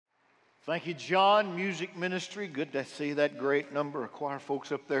Thank you, John. Music ministry. Good to see that great number of choir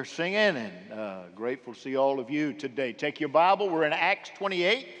folks up there singing, and grateful to see all of you today. Take your Bible. We're in Acts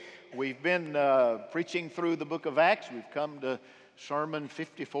 28. We've been preaching through the book of Acts. We've come to sermon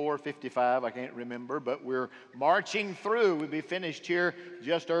 54, 55, I can't remember, but we're marching through. We'll be finished here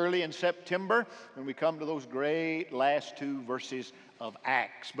just early in September, and we come to those great last two verses of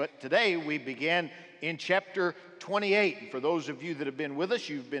Acts. But today we begin in chapter 28. And for those of you that have been with us,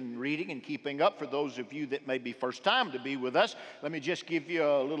 you've been reading and keeping up. For those of you that may be first time to be with us, let me just give you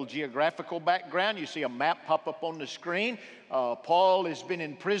a little geographical background. You see a map pop up on the screen. Paul has been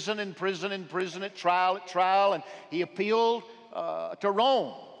in prison, at trial, and he appealed to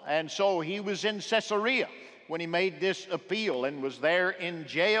Rome. And so he was in Caesarea when he made this appeal and was there in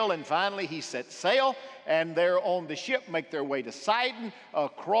jail. And finally he set sail, and they're on the ship, make their way to Sidon,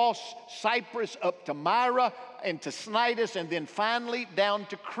 across Cyprus up to Myra and to Cnidus, and then finally down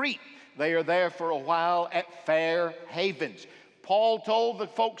to Crete. They are there for a while at Fair Havens. Paul told the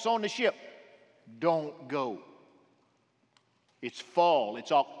folks on the ship, don't go. It's fall,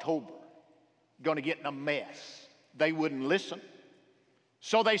 it's October. Going to get in a mess. They wouldn't listen.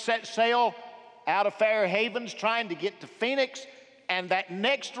 So they set sail out of Fair Havens trying to get to Phoenix, and that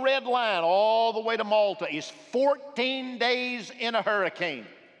next red line all the way to Malta is 14 days in a hurricane.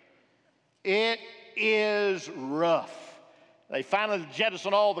 It is rough. They finally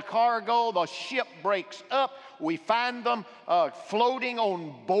jettison all the cargo. The ship breaks up. We find them floating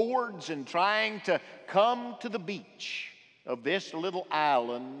on boards and trying to come to the beach of this little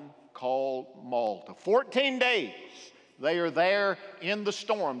island called Malta. 14 days. They are there in the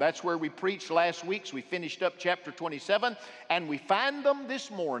storm. That's where we preached last week. So we finished up chapter 27. And we find them this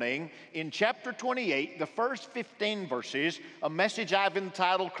morning in chapter 28, the first 15 verses, a message I've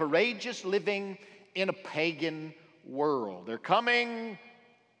entitled, Courageous Living in a Pagan World. They're coming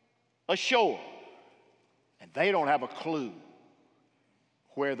ashore, and they don't have a clue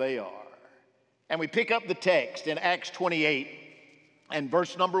where they are. And we pick up the text in Acts 28 and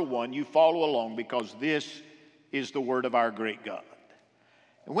verse number 1. You follow along because this is the word of our great God.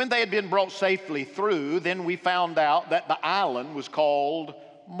 And when they had been brought safely through, then we found out that the island was called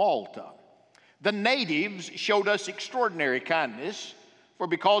Malta. The natives showed us extraordinary kindness, for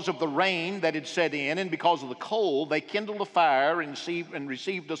because of the rain that had set in and because of the cold, they kindled a fire and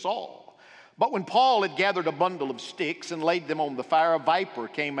received us all. But when Paul had gathered a bundle of sticks and laid them on the fire, a viper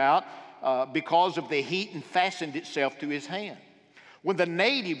came out because of the heat and fastened itself to his hand. When the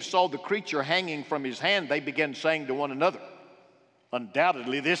natives saw the creature hanging from his hand, they began saying to one another,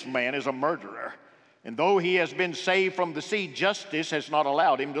 undoubtedly this man is a murderer, and though he has been saved from the sea, justice has not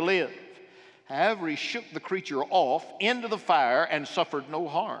allowed him to live. However, he shook the creature off into the fire and suffered no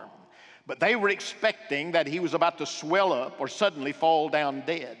harm. But they were expecting that he was about to swell up or suddenly fall down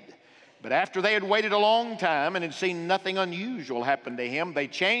dead. But after they had waited a long time and had seen nothing unusual happen to him, they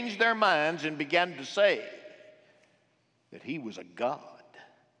changed their minds and began to say that he was a god.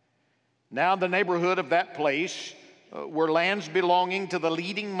 Now in the neighborhood of that place were lands belonging to the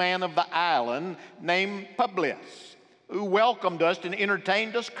leading man of the island named Publius, who welcomed us and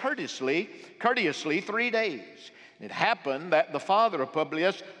entertained us courteously 3 days. It happened that the father of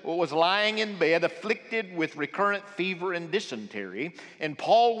Publius was lying in bed, afflicted with recurrent fever and dysentery, and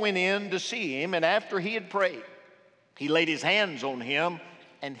Paul went in to see him, and after he had prayed, he laid his hands on him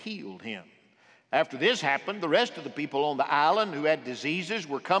and healed him. After this happened, the rest of the people on the island who had diseases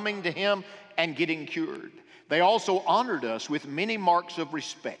were coming to him and getting cured. They also honored us with many marks of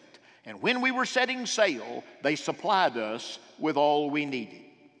respect. And when we were setting sail, they supplied us with all we needed.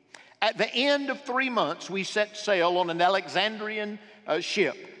 At the end of 3 months, we set sail on an Alexandrian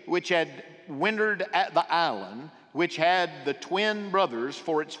ship which had wintered at the island, which had the twin brothers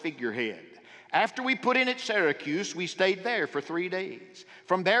for its figurehead. After we put in at Syracuse, we stayed there for 3 days.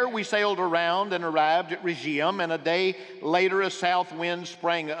 From there, we sailed around and arrived at Rhegium, and a day later, a south wind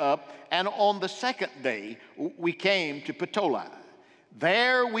sprang up, and on the second day, we came to Puteoli.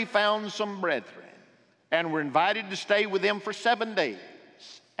 There we found some brethren, and were invited to stay with them for 7 days.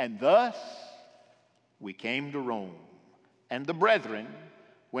 And thus, we came to Rome. And the brethren,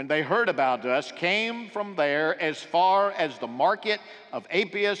 when they heard about us, came from there as far as the market of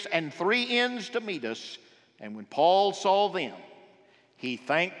Appius and 3 inns to meet us. And when Paul saw them, he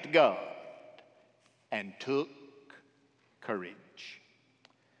thanked God and took courage.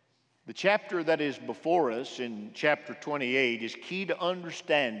 The chapter that is before us in chapter 28 is key to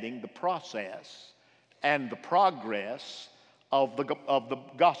understanding the process and the progress of the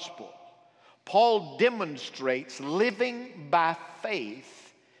gospel. Paul demonstrates living by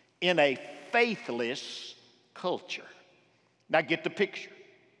faith in a faithless culture. Now get the picture.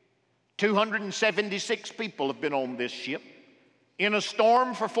 276 people have been on this ship in a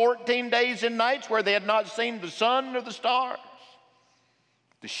storm for 14 days and nights where they had not seen the sun or the stars.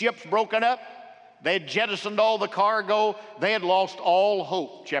 The ship's broken up. They had jettisoned all the cargo. They had lost all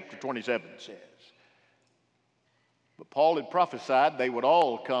hope, chapter 27 says. But Paul had prophesied they would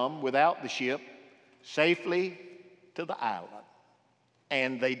all come without the ship safely to the island.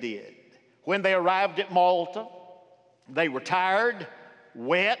 And they did. When they arrived at Malta, they were tired,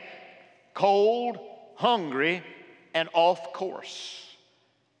 wet, cold, hungry, and off course.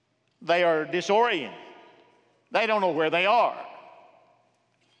 They are disoriented. They don't know where they are.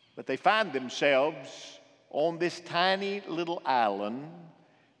 But they find themselves on this tiny little island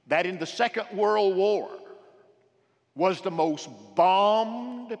that in the Second World War was the most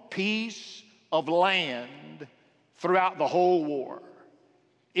bombed piece of land throughout the whole war.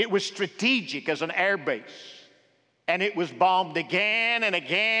 It was strategic as an air base, and it was bombed again and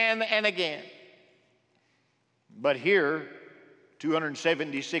again and again. But here,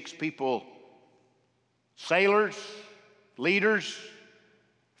 276 people, sailors, leaders,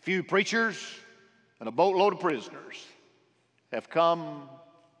 few preachers, and a boatload of prisoners have come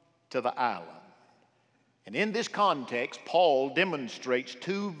to the island. And in this context, Paul demonstrates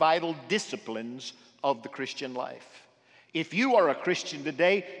two vital disciplines of the Christian life. If you are a Christian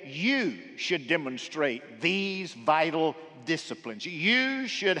today, you should demonstrate these vital disciplines. You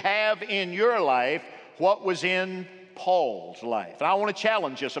should have in your life what was in Paul's life. And I want to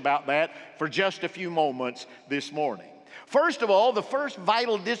challenge us about that for just a few moments this morning. First of all, the first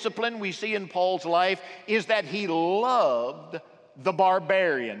vital discipline we see in Paul's life is that he loved the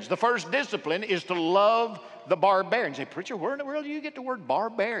barbarians. The first discipline is to love the barbarians. Say, preacher, where in the world do you get the word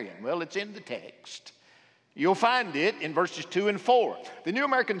barbarian? Well, it's in the text. You'll find it in verses 2 and 4. The New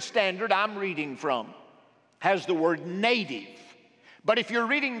American Standard I'm reading from has the word native. But if you're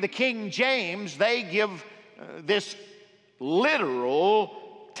reading the King James, they give this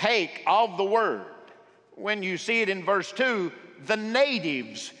literal take of the word. When you see it in verse 2, the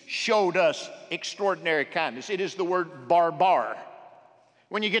natives showed us extraordinary kindness. It is the word barbar.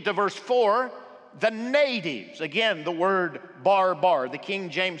 When you get to verse 4, the natives, again, the word barbar. The King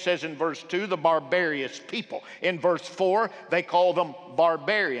James says in verse 2, the barbarous people. In verse 4, they call them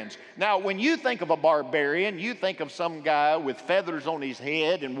barbarians. Now, when you think of a barbarian, you think of some guy with feathers on his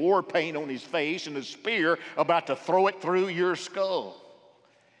head and war paint on his face and a spear about to throw it through your skull.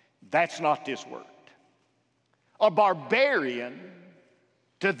 That's not this word. A barbarian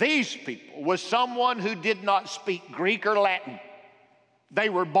to these people was someone who did not speak Greek or Latin. They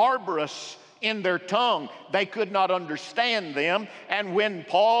were barbarous in their tongue. They could not understand them. And when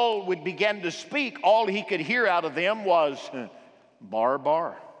Paul would begin to speak, all he could hear out of them was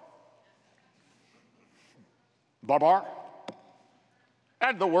barbar. Barbar.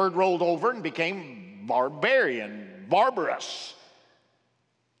 And the word rolled over and became barbarian, barbarous.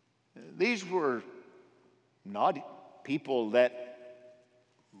 These were not people that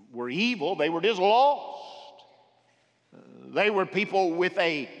were evil. They were just lost. They were people with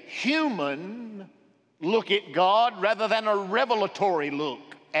a human look at God rather than a revelatory look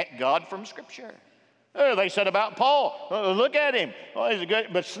at God from Scripture. They said about Paul, look at him. Oh, he's a good,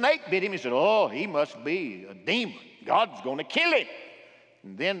 but snake bit him. He said, oh, he must be a demon. God's going to kill him.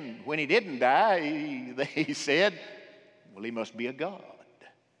 And then when he didn't die, they said, well, he must be a god.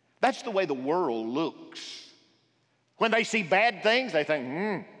 That's the way the world looks. When they see bad things, they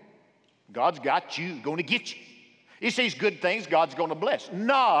think, God's got you, going to get you. He sees good things, God's going to bless.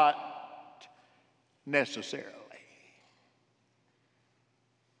 Not necessarily.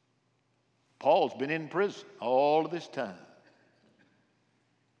 Paul's been in prison all of this time.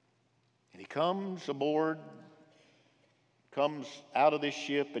 And he comes aboard, comes out of this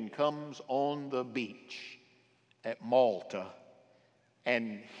ship and comes on the beach at Malta.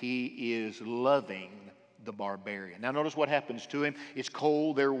 And he is loving the barbarian. Now notice what happens to him. It's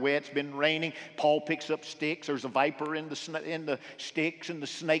cold, they're wet, it's been raining. Paul picks up sticks. There's a viper in the sticks, and the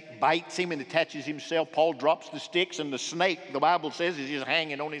snake bites him and attaches himself. Paul drops the sticks, and the snake, the Bible says, is just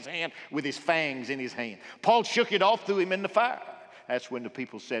hanging on his hand with his fangs in his hand. Paul shook it off, threw him in the fire. That's when the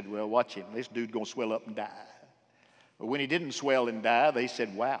people said, well, watch him. This dude's going to swell up and die. But when he didn't swell and die, they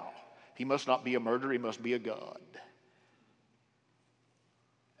said, wow, he must not be a murderer, he must be a god.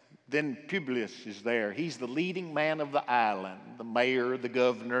 Then Publius is there. He's the leading man of the island, the mayor, the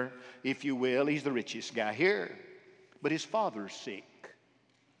governor, if you will. He's the richest guy here. But his father's sick.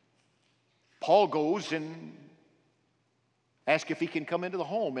 Paul goes and asks if he can come into the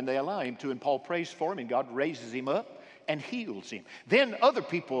home, and they allow him to. And Paul prays for him, and God raises him up and heals him. Then other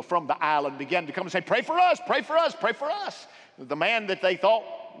people from the island began to come and say, pray for us, pray for us, pray for us. The man that they thought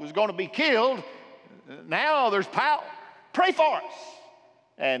was going to be killed. Now there's power. Pray for us.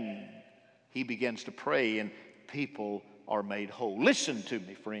 And he begins to pray, and people are made whole. Listen to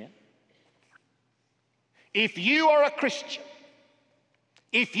me, friend. If you are a Christian,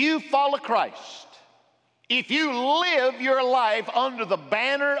 if you follow Christ, if you live your life under the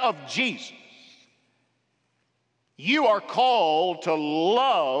banner of Jesus, you are called to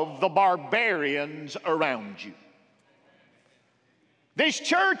love the barbarians around you. This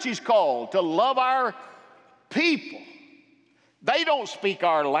church is called to love our people. They don't speak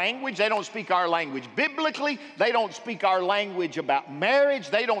our language. They don't speak our language biblically. They don't speak our language about marriage.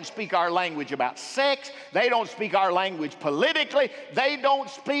 They don't speak our language about sex. They don't speak our language politically. They don't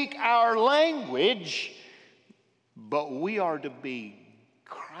speak our language. But we are to be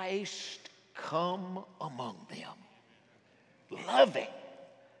Christ come among them, loving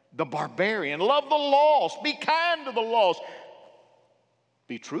the barbarian, love the lost, be kind to the lost,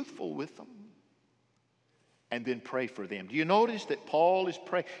 be truthful with them, and then pray for them. Do you notice that Paul is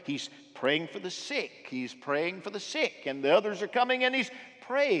praying? He's praying for the sick. He's praying for the sick, and the others are coming and he's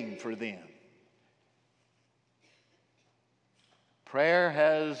praying for them. Prayer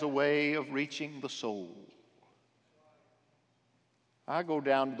has a way of reaching the soul. I go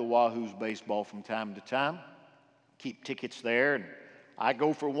down to the Wahoo's baseball from time to time, keep tickets there, and I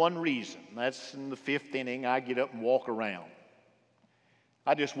go for one reason. That's in the 5th inning, I get up and walk around.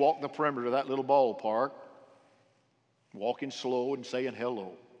 I just walk the perimeter of that little ballpark, walking slow and saying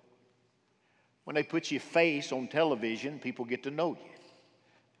hello. When they put your face on television, people get to know you.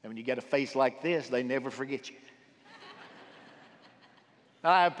 And when you got a face like this, they never forget you.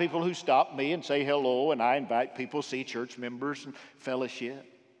 I have people who stop me and say hello, and I invite people to see church members and fellowship.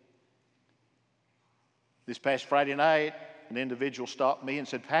 This past Friday night, an individual stopped me and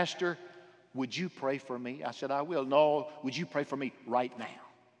said, "Pastor, would you pray for me?" I said, "I will." "No, would you pray for me right now?"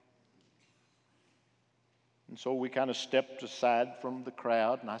 And so we kind of stepped aside from the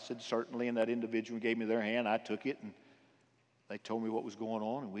crowd, and I said, "Certainly," and that individual gave me their hand. I took it, and they told me what was going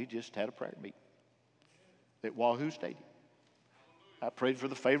on, and we just had a prayer meeting at Wahoo Stadium. I prayed for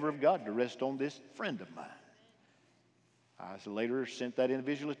the favor of God to rest on this friend of mine. I later sent that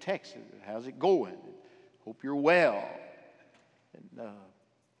individual a text. "How's it going? Hope you're well."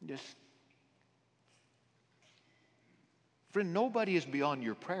 And friend, nobody is beyond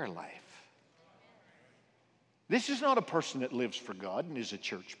your prayer life. This is not a person that lives for God and is a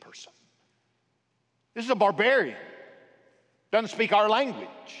church person. This is a barbarian. Doesn't speak our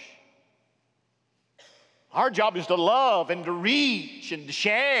language. Our job is to love and to reach and to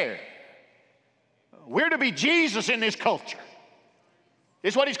share. We're to be Jesus in this culture.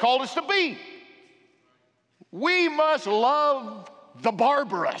 It's what he's called us to be. We must love the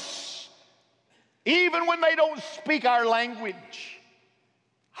barbarous, even when they don't speak our language.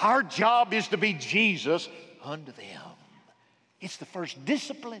 Our job is to be Jesus unto them. It's the first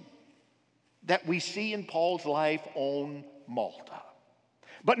discipline that we see in Paul's life on Malta.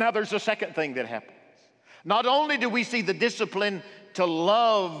 But now there's a second thing that happens. Not only do we see the discipline to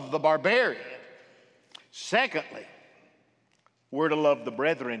love the barbarian, secondly, we're to love the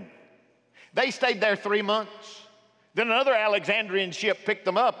brethren. They stayed there 3 months. Then another Alexandrian ship picked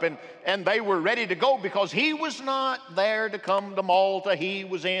them up, and they were ready to go because he was not there to come to Malta. He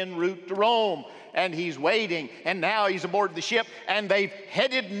was en route to Rome, and he's waiting. And now he's aboard the ship, and they've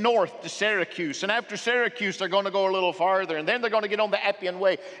headed north to Syracuse. And after Syracuse, they're going to go a little farther, and then they're going to get on the Appian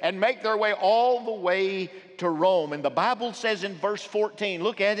Way and make their way all the way to Rome. And the Bible says in verse 14,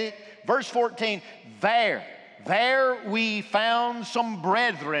 look at it, verse 14, There we found some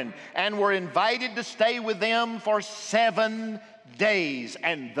brethren and were invited to stay with them for 7 days.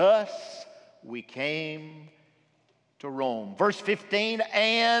 And thus we came to Rome. Verse 15,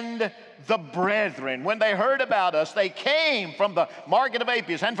 and the brethren, when they heard about us, they came from the market of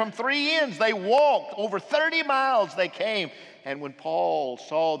Appius, and from 3 inns they walked over 30 miles they came. And when Paul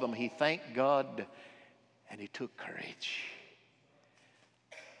saw them, he thanked God and he took courage.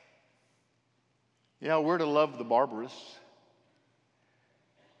 Yeah, we're to love the barbarous.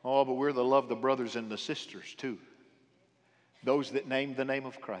 Oh, but we're to love the brothers and the sisters too. Those that name the name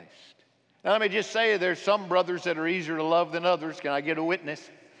of Christ. Now let me just say, there's some brothers that are easier to love than others. Can I get a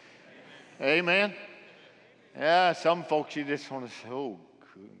witness? Amen. Yeah, some folks you just want to say, oh,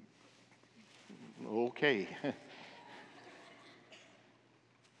 okay.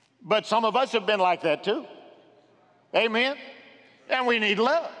 But some of us have been like that too. Amen. And we need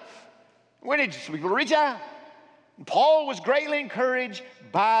love. We need people to reach out. Paul was greatly encouraged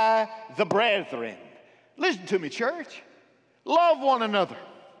by the brethren. Listen to me, church. Love one another.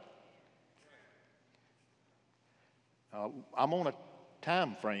 I'm going to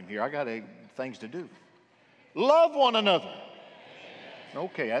time frame here. I got things to do. Love one another.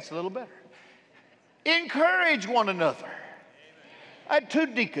 Okay, that's a little better. Encourage one another. I had 2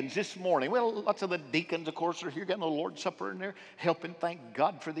 deacons this morning. Well, lots of the deacons, of course, are here getting the Lord's Supper in there, helping. Thank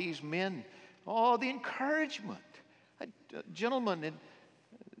God for these men. Oh, the encouragement. A gentleman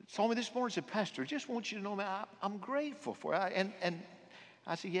saw me this morning and said, Pastor, just want you to know, man, I'm grateful for it. And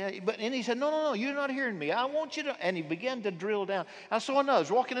I said, yeah. And he said, no, you're not hearing me. I want you to. And he began to drill down. I saw another. I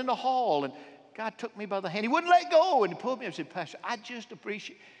was walking in the hall, and God took me by the hand. He wouldn't let go, and he pulled me up and said, Pastor, I just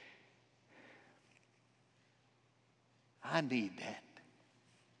appreciate. I need that.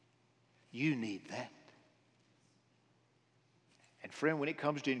 You need that. And friend, when it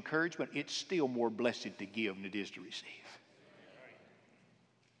comes to encouragement, it's still more blessed to give than it is to receive.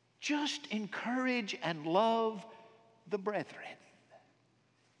 Just encourage and love the brethren.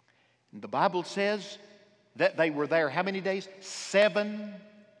 And the Bible says that they were there how many days? 7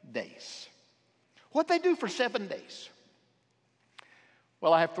 days. What'd they do for 7 days?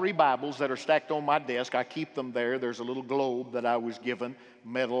 Well, I have 3 Bibles that are stacked on my desk. I keep them there. There's a little globe that I was given,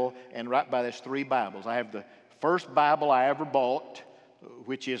 metal, and right by there's 3 Bibles. I have the first Bible I ever bought,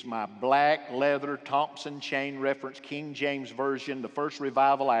 which is my black leather Thompson chain reference King James Version, the first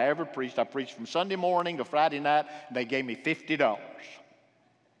revival I ever preached. I preached from Sunday morning to Friday night, and they gave me $50.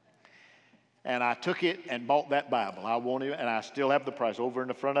 And I took it and bought that Bible. I wanted it, and I still have the price over in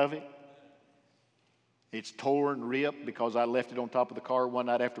the front of it. It's torn, ripped, because I left it on top of the car one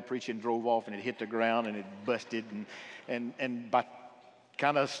night after preaching, drove off, and it hit the ground, and it busted, and by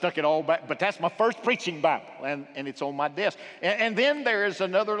kind of stuck it all back. But that's my first preaching Bible, and it's on my desk. And then there is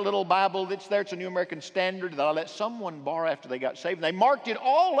another little Bible that's there. It's a New American Standard that I let someone borrow after they got saved. And they marked it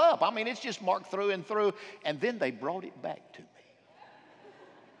all up. I mean, it's just marked through and through. And then they brought it back to me.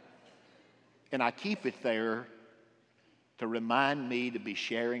 And I keep it there to remind me to be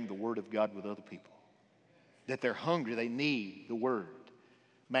sharing the Word of God with other people. That they're hungry, they need the Word.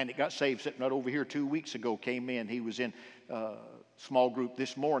 Man that got saved sitting right over here 2 weeks ago came in. He was in small group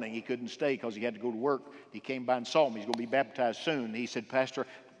this morning. He couldn't stay because he had to go to work. He came by and saw me. He's going to be baptized soon. He said, Pastor,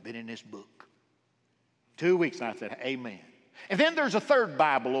 I've been in this book 2 weeks. And I said, amen. And then there's a third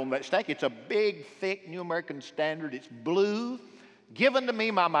Bible on that stack. It's a big, thick New American Standard. It's blue, given to me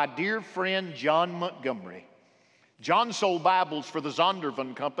by my dear friend John Montgomery. John sold Bibles for the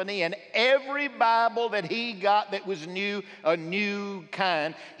Zondervan Company, and every Bible that he got that was new, a new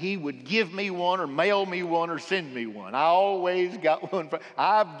kind, he would give me one or mail me one or send me one. I always got one.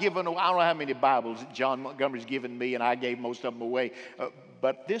 I've given, I don't know how many Bibles that John Montgomery's given me, and I gave most of them away.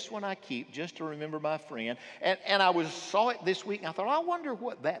 But this one I keep just to remember my friend. And I saw it this week, and I thought, I wonder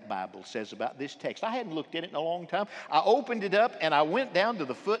what that Bible says about this text. I hadn't looked at it in a long time. I opened it up, and I went down to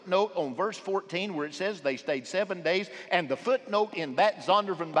the footnote on verse 14 where it says they stayed 7 days. And the footnote in that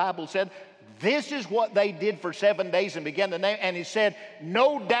Zondervan Bible said, this is what they did for 7 days, and began to name. And he said,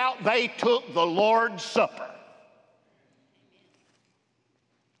 no doubt they took the Lord's Supper.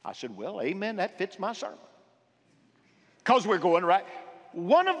 I said, well, amen, that fits my sermon. Because we're going right.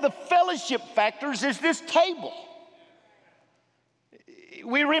 One of the fellowship factors is this table.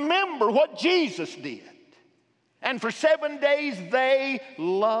 We remember what Jesus did. And for 7 days they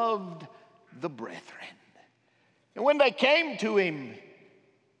loved the brethren. And when they came to him,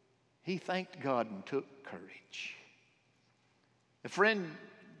 he thanked God and took courage. Friend,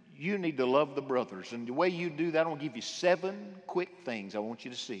 you need to love the brothers. And the way you do that, I'm going to give you 7 quick things I want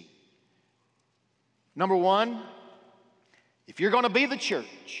you to see. Number 1, if you're going to be the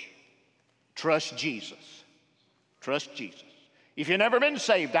church, trust Jesus. Trust Jesus. If you've never been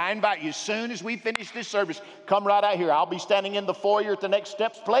saved, I invite you, as soon as we finish this service, come right out here. I'll be standing in the foyer at the Next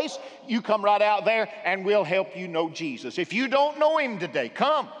Steps place. You come right out there, and we'll help you know Jesus. If you don't know him today,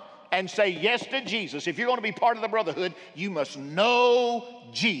 come and say yes to Jesus. If you're going to be part of the brotherhood, you must know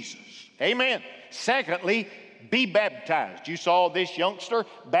Jesus. Amen. Secondly, be baptized. You saw this youngster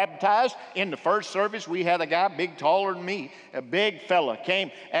baptized. In the first service, we had a guy big, taller than me, a big fella, came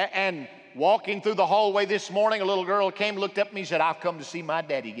and walking through the hallway this morning, a little girl came, looked up at me and said, I've come to see my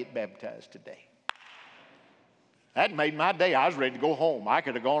daddy get baptized today. That made my day. I was ready to go home. I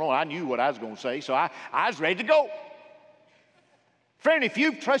could have gone on. I knew what I was going to say, so I was ready to go. Friend, if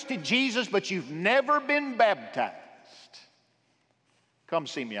you've trusted Jesus but you've never been baptized, come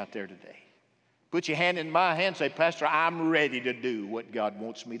see me out there today. Put your hand in my hand and say, Pastor, I'm ready to do what God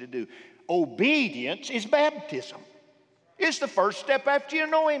wants me to do. Obedience is baptism. It's the first step after you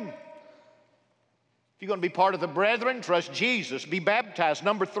know him. If you're going to be part of the brethren, trust Jesus. Be baptized.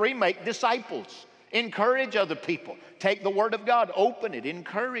 Number 3, make disciples. Encourage other people. Take the Word of God, open it,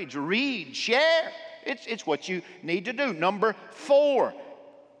 encourage, read, share. It's what you need to do. Number 4,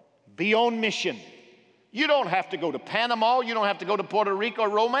 be on mission. You don't have to go to Panama. You don't have to go to Puerto Rico or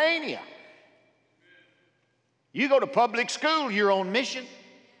Romania. You go to public school, you're on mission.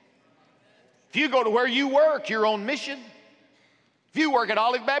 If you go to where you work, you're on mission. If you work at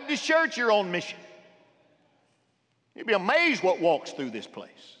Olive Baptist Church, you're on mission. You'd be amazed what walks through this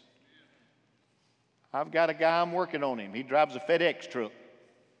place. I've got a guy I'm working on him. He drives a FedEx truck.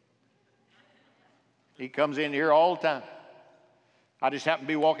 He comes in here all the time. I just happened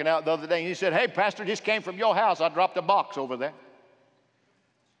to be walking out the other day, and he said, "Hey, Pastor, just came from your house. I dropped a box over there."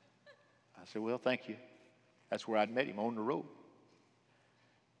 I said, "Well, thank you." That's where I'd met him, on the road.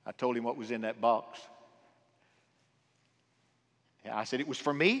 I told him what was in that box. I said, "It was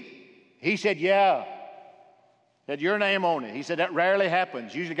for me?" He said, "Yeah." Had your name on it. He said, "That rarely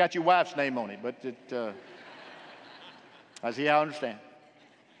happens. Usually got your wife's name on it." But I said, "Yeah, I understand."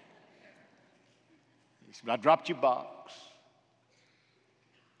 He said, "I dropped your box."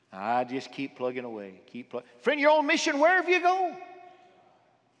 I just keep plugging away. Friend, you're on mission wherever you go.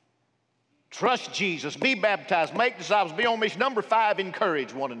 Trust Jesus. Be baptized. Make disciples. Be on mission. Number 5,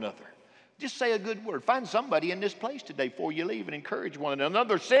 encourage one another. Just say a good word. Find somebody in this place today before you leave and encourage one another.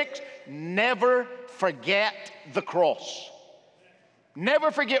 Number 6, never forget the cross.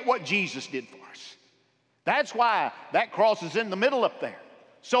 Never forget what Jesus did for us. That's why that cross is in the middle up there.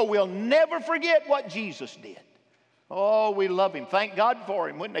 So we'll never forget what Jesus did. Oh, we love him. Thank God for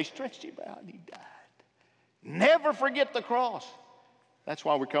him. When they stretched him out, he died. Never forget the cross. That's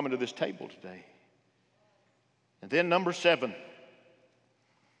why we're coming to this table today. And then number 7,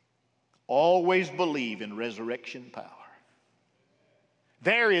 always believe in resurrection power.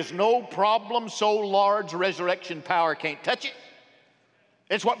 There is no problem so large resurrection power can't touch it.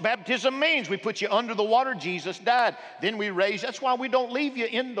 It's what baptism means. We put you under the water. Jesus died. Then we raise. That's why we don't leave you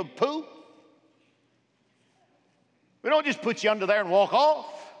in the pool. We don't just put you under there and walk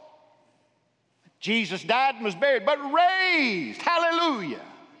off. Jesus died and was buried, but raised. Hallelujah.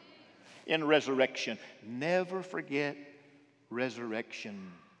 In resurrection. Never forget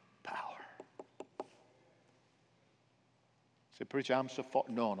resurrection power. Say, "Preacher, I'm so far."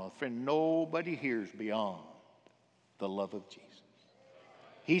 No, friend, nobody hears beyond the love of Jesus.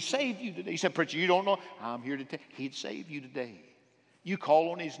 He saved you today. He said, "Preacher, you don't know." I'm here to tell you, he'd save you today. You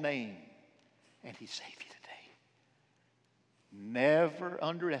call on his name, and he'd save you today. Never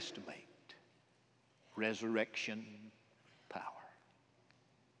underestimate resurrection power.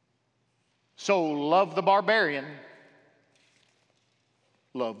 So love the barbarian,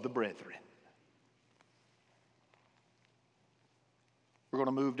 love the brethren. We're going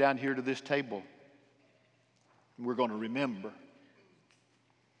to move down here to this table, and we're going to remember.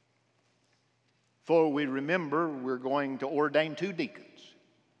 Before we remember, we're going to ordain 2 deacons.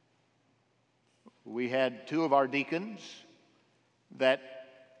 We had 2 of our deacons that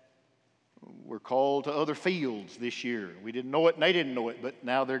were called to other fields this year. We didn't know it, and they didn't know it, but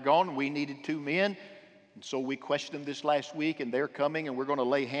now they're gone. We needed 2 men, and so we questioned them this last week, and they're coming, and we're going to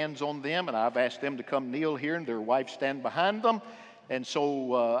lay hands on them, and I've asked them to come kneel here, and their wives stand behind them. And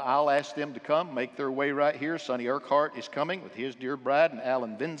so I'll ask them to come, make their way right here. Sonny Urquhart is coming with his dear bride, and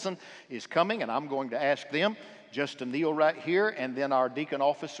Alan Vinson is coming, and I'm going to ask them just to kneel right here, and then our deacon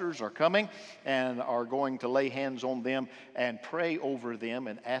officers are coming and are going to lay hands on them and pray over them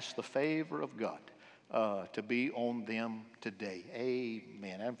and ask the favor of God to be on them today.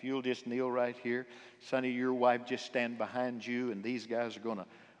 Amen. And if you'll just kneel right here. Sonny, your wife just stand behind you, and these guys are going to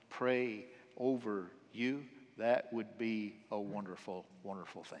pray over you. That would be a wonderful,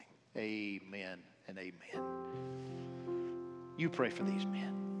 wonderful thing. Amen and amen. You pray for these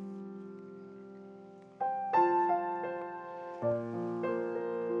men.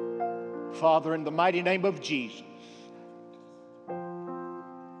 Father, in the mighty name of Jesus,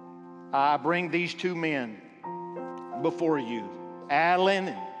 I bring these 2 men before you, Alan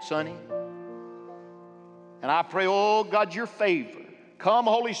and Sonny. And I pray, oh God, your favor. Come,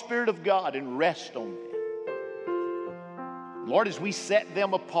 Holy Spirit of God, and rest on them. Lord, as we set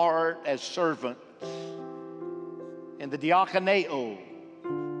them apart as servants in the diakoneo,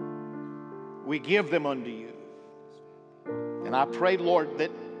 we give them unto you. And I pray, Lord,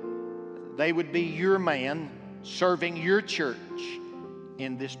 that they would be your man serving your church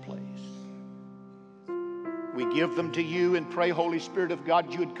in this place. We give them to you and pray, Holy Spirit of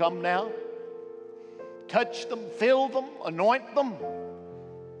God, you would come now. Touch them, fill them, anoint them,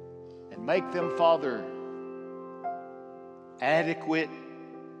 and make them, Father, adequate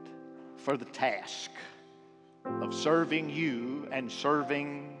for the task of serving you and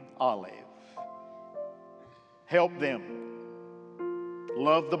serving Olive. Help them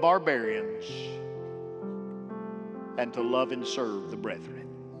love the barbarians and to love and serve the brethren.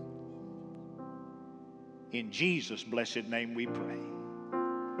 In Jesus' blessed name we pray.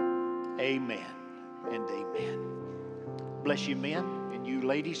 Amen and amen. Bless you men and you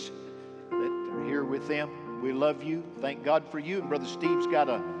ladies that are here with them. We love you. Thank God for you. And Brother Steve's got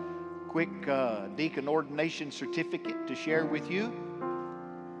a quick deacon ordination certificate to share with you.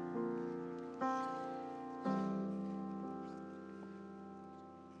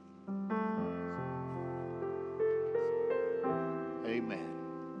 Amen.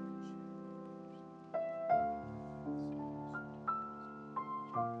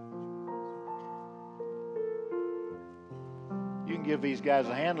 You can give these guys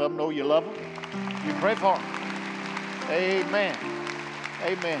a hand. Let them know you love them. You pray for them. Amen.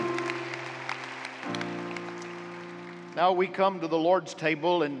 Amen. Now we come to the Lord's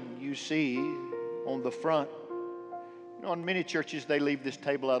table, and you see on the front, you know, in many churches they leave this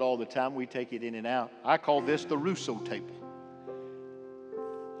table out all the time. We take it in and out. I call this the Russo table.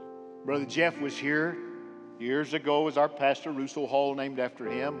 Brother Jeff was here years ago as our pastor, Russo Hall named after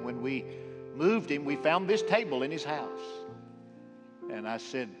him. When we moved him, we found this table in his house. And I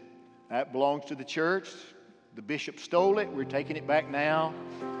said, that belongs to the church. The bishop stole it. We're taking it back now.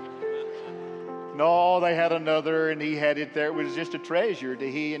 No, they had another, and he had it there. It was just a treasure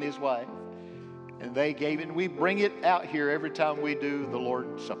to he and his wife. And they gave it, and we bring it out here every time we do the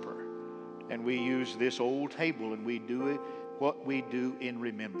Lord's Supper. And we use this old table, and we do it, what we do in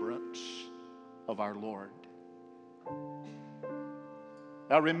remembrance of our Lord.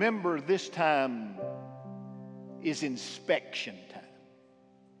 Now remember, this time is inspection time.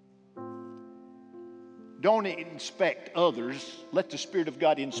 Don't inspect others. Let the Spirit of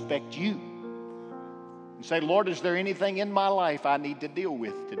God inspect you. And say, Lord, is there anything in my life I need to deal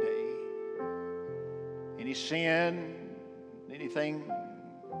with today? Any sin, anything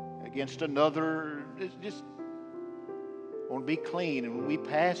against another? Just want to be clean. And when we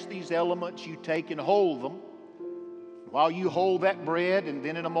pass these elements, you take and hold them. While you hold that bread, and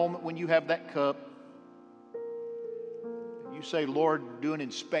then in a moment when you have that cup, you say, Lord, do an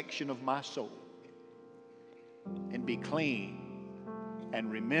inspection of my soul and be clean.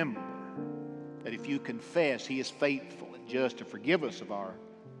 And remember that if you confess, He is faithful and just to forgive us of our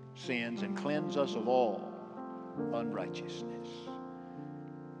sins and cleanse us of all unrighteousness.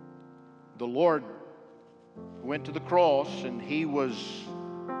 The Lord went to the cross, and He was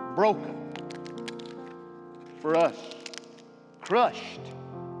broken for us, crushed.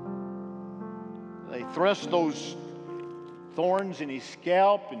 They thrust those thorns in His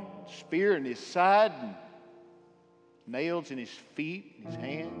scalp and spear in His side and nails in His feet and His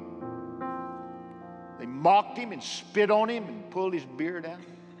hand. They mocked Him and spit on Him and pulled His beard out.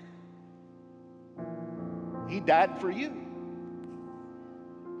 He died for you.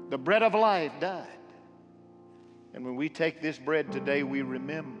 The bread of life died. And when we take this bread today, we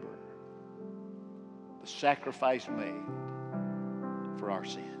remember the sacrifice made for our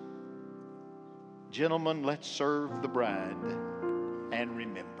sin. Gentlemen, let's serve the bride and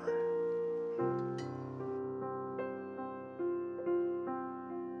remember.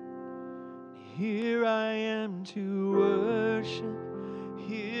 Here I am to worship.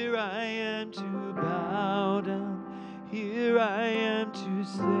 Here I am to bow down. Here I am to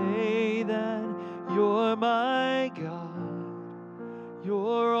say that You're my God.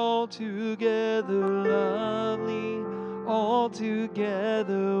 You're altogether lovely,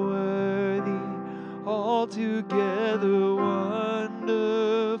 altogether worthy, altogether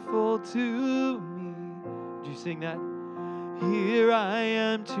wonderful to me. Did you sing that? Here I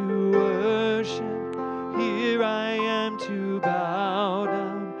am to worship. Here I am to bow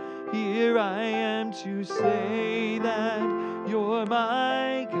down. Here I am to say that You're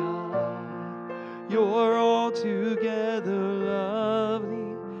my God. You're altogether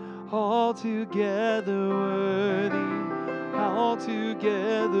lovely, altogether worthy,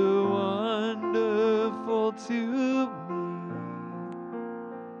 altogether wonderful to me.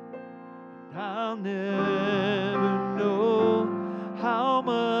 I'll never know how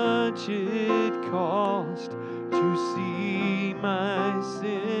much it cost to see my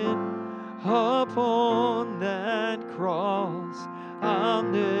sin upon that cross. I'll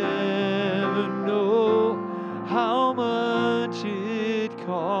never know how much it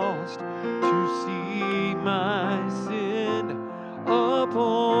cost to see my sin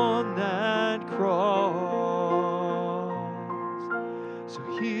upon that cross. So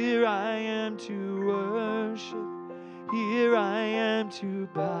here I am to worship. Here I am to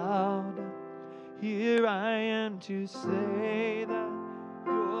bow down. Here I am to say that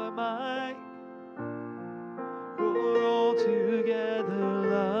You're my, You're altogether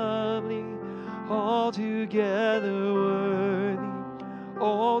lovely, altogether worthy,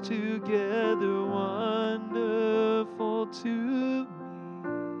 altogether wonderful to me.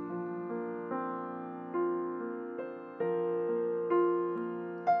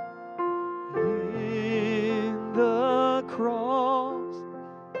 In the cross,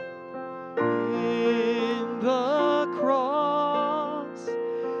 in the cross,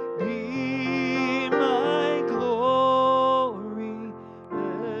 be my glory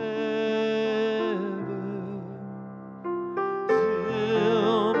ever,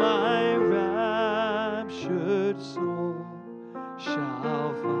 till my raptured soul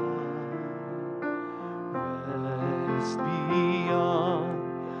shall find rest beyond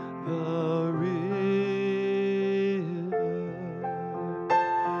the river.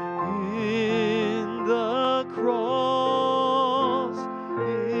 In the cross,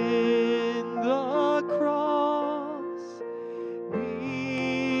 in the cross,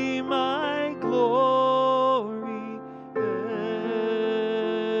 be my glory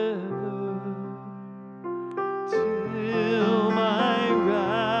ever, till my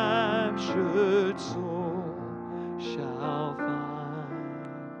raptured soul shall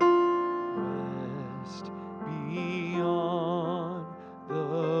find rest beyond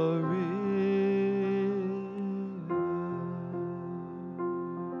the river.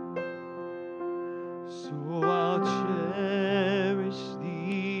 So I'll cherish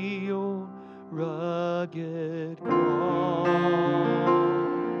the old rugged cross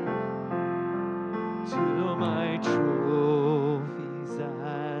till my trophies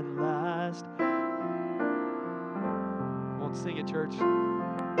at last. Won't sing it, church. I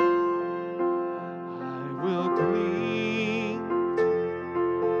will cling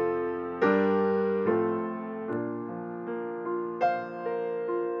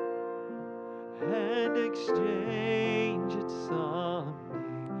and exchange it someday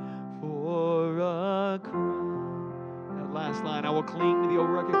for a crown. That last line, I will cling to the old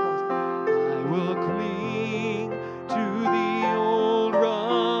rugged cross. I will cling to the old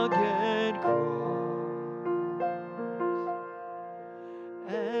rugged cross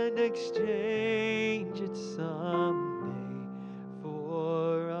and exchange it someday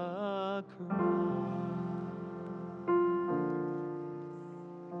for a crown.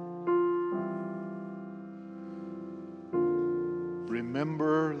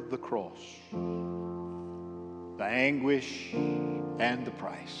 Remember the cross, the anguish, and the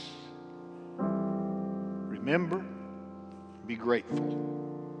price. Remember, be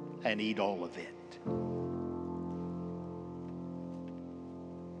grateful, and eat all of it.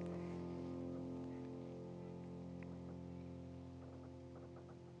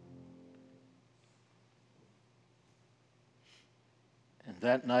 And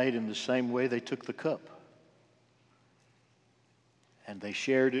that night, in the same way, they took the cup. And they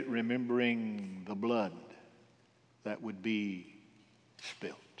shared it, remembering the blood that would be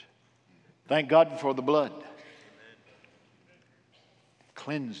spilt. Thank God for the blood. It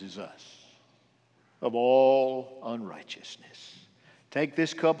cleanses us of all unrighteousness. Take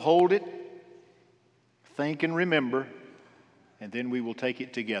this cup, hold it, think and remember, and then we will take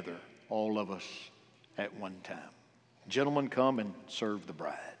it together, all of us, at one time. Gentlemen, come and serve the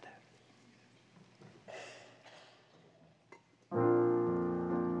bride.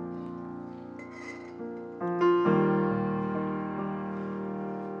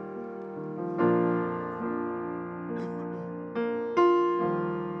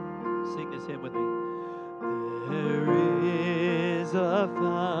 Sing this hymn with me. There is a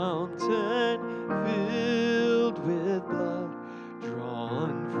fountain filled with blood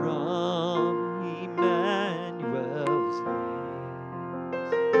drawn from Emmanuel's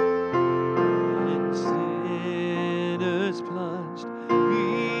veins, and sinners plunged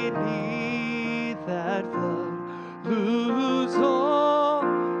beneath that flood lose all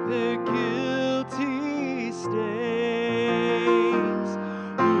their guilty stains,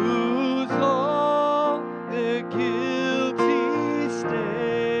 lose all their guilty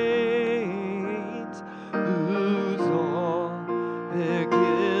stains, lose all their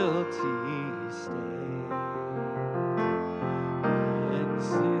guilty stains. And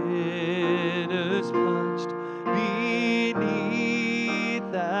sinners plunged beneath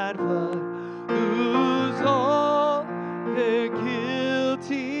that flood lose all their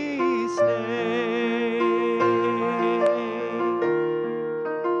guilty stains.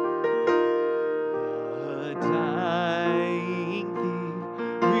 The dying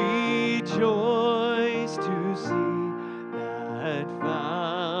thief rejoiced to see that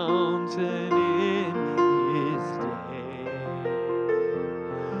fountain in his day,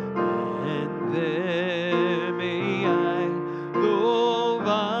 and there may I, though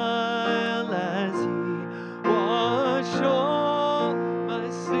vile as he,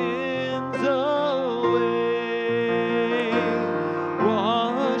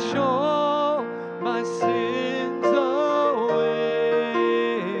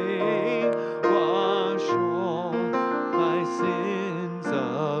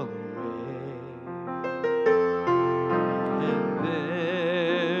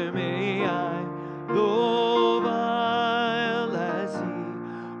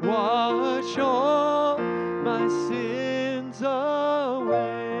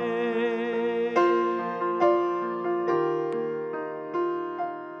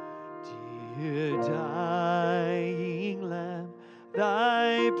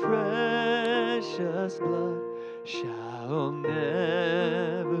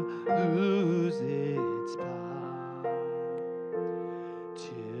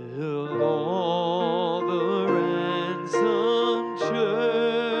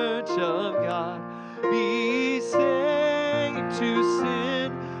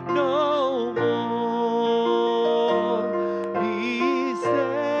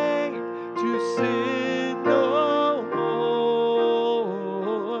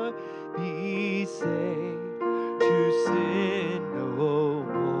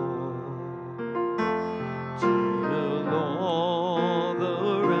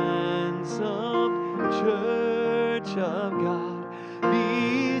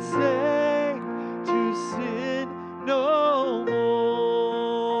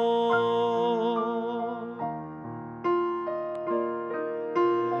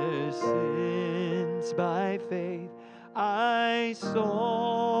 by faith I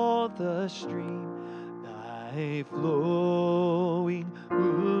saw the stream, thy flowing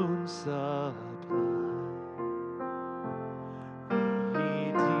wounds supply.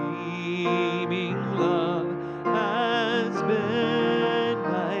 Redeeming love has been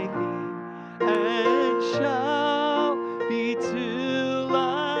my theme, and shall be till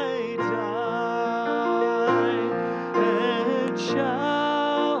I die, and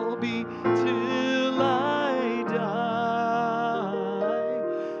shall be till I die,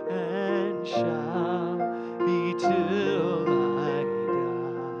 and shall be till I die.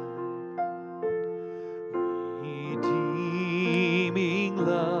 Redeeming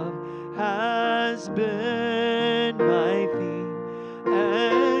love has been my theme,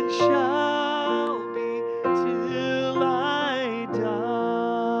 and shall be till I die.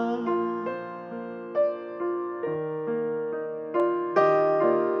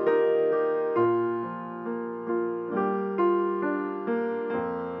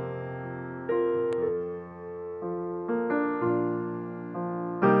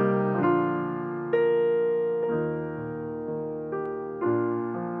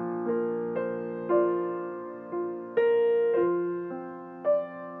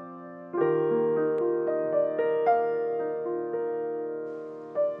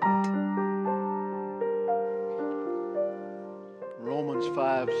 Romans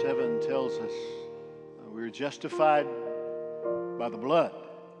 5:7 tells us we're justified by the blood.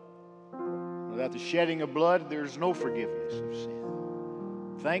 Without the shedding of blood, there's no forgiveness of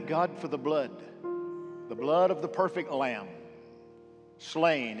sin. Thank God for the blood of the perfect Lamb,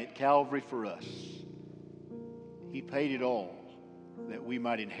 slain at Calvary for us. He paid it all that we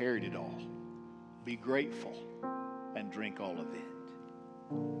might inherit it all. Be grateful and drink all of it.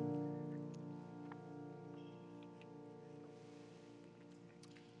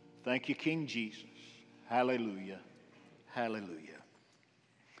 Thank you, King Jesus. Hallelujah. Hallelujah.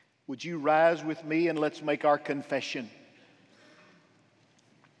 Would you rise with me and let's make our confession?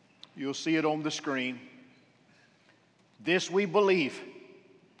 You'll see it on the screen. This we believe,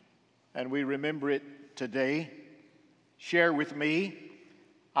 and we remember it today. Share with me.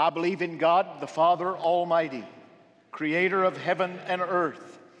 I believe in God, the Father Almighty, creator of heaven and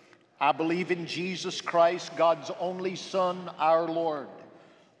earth. I believe in Jesus Christ, God's only Son, our Lord,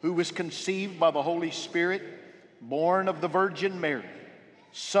 who was conceived by the Holy Spirit, born of the Virgin Mary,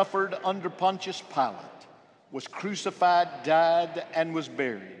 suffered under Pontius Pilate, was crucified, died, and was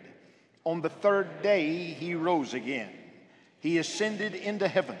buried. On the third day, he rose again. He ascended into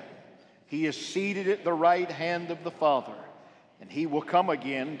heaven. He is seated at the right hand of the Father, and he will come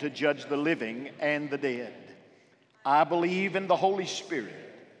again to judge the living and the dead. I believe in the Holy Spirit,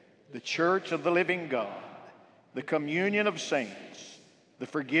 the church of the living God, the communion of saints, the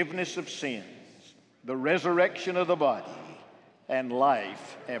forgiveness of sins, the resurrection of the body, and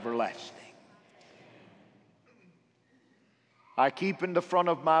life everlasting. I keep in the front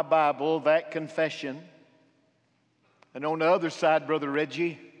of my Bible that confession, and on the other side, Brother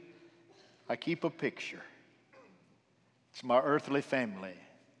Reggie, I keep a picture. It's my earthly family.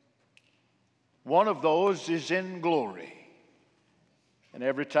 One of those is in glory, and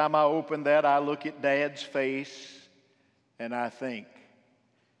every time I open that, I look at Dad's face, and I think,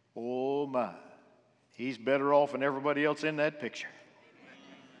 oh my, he's better off than everybody else in that picture.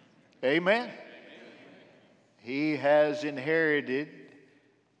 Amen. He has inherited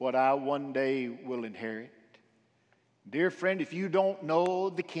what I one day will inherit. Dear friend, if you don't know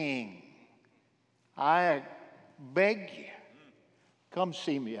the King, I beg you, come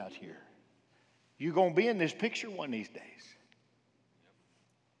see me out here. You're going to be in this picture one of these days.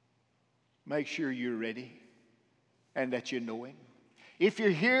 Make sure you're ready and that you know him. If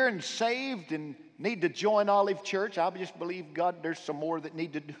you're here and saved and need to join Olive Church, I just believe God there's some more that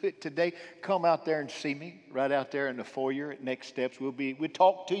need to do it today. Come out there and see me right out there in the foyer at Next Steps. We'll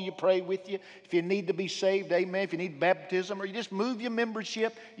talk to you, pray with you. If you need to be saved, amen. If you need baptism or you just move your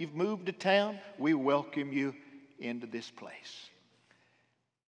membership, you've moved to town, we welcome you into this place.